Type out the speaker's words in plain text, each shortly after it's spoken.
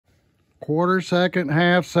Quarter second,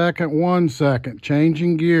 half second, 1 second.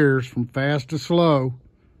 Changing gears from fast to slow.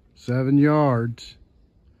 7 yards.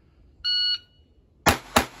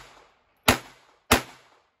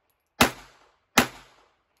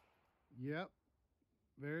 Yep.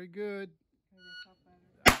 Very good.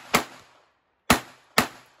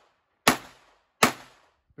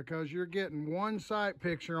 Because you're getting one sight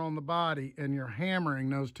picture on the body and you're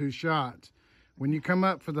hammering those 2 shots. When you come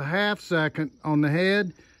up for the half second on the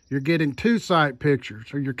head, you're getting 2 sight pictures.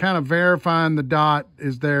 So you're kind of verifying the dot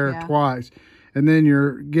is there twice. And then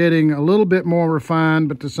you're getting a little bit more refined,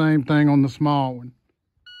 but the same thing on the small one.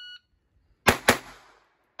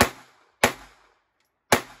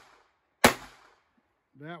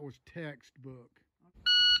 That was textbook.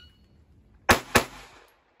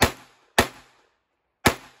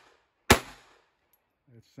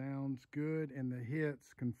 It sounds good, and the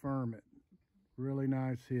hits confirm it. Really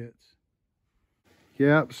nice hits.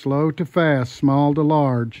 Yep, slow to fast, small to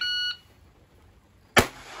large.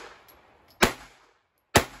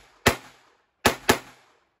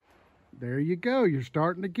 There you go, you're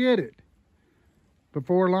starting to get it.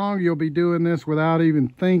 Before long, you'll be doing this without even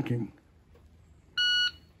thinking.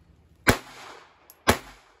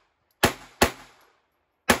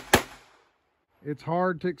 It's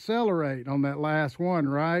hard to accelerate on that last one,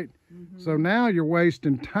 right? So now you're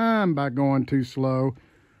wasting time by going too slow,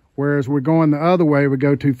 whereas we're going the other way, we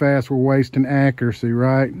go too fast, we're wasting accuracy,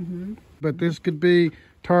 right? But this could be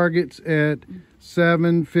targets at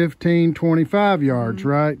 7, 15, 25 yards,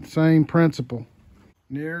 right? Same principle.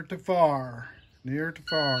 Near to far, near to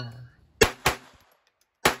far.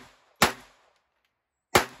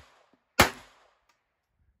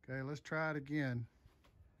 Okay, let's try it again.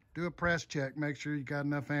 Do a press check, make sure you got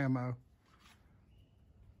enough ammo.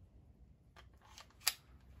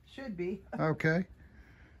 Should be. Okay.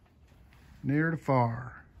 Near to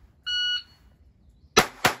far.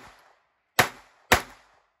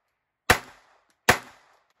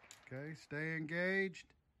 Okay, stay engaged.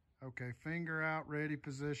 Okay, finger out, ready,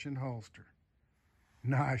 position, holster.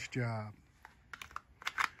 Nice job.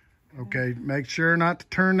 Okay, make sure not to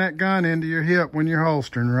turn that gun into your hip when you're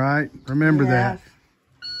holstering, right? Remember that.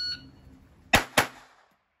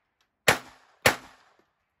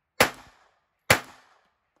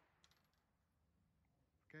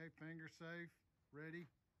 Okay, finger safe, ready,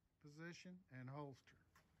 position, and holster.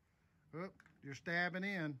 Oop, you're stabbing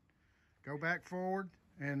in. Go back forward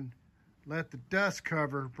and let the dust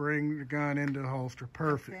cover bring the gun into the holster.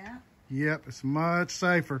 Perfect. Like that? Yep, it's much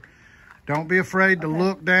safer. Don't be afraid to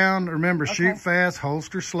look down. Remember, shoot fast,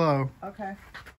 holster slow. Okay.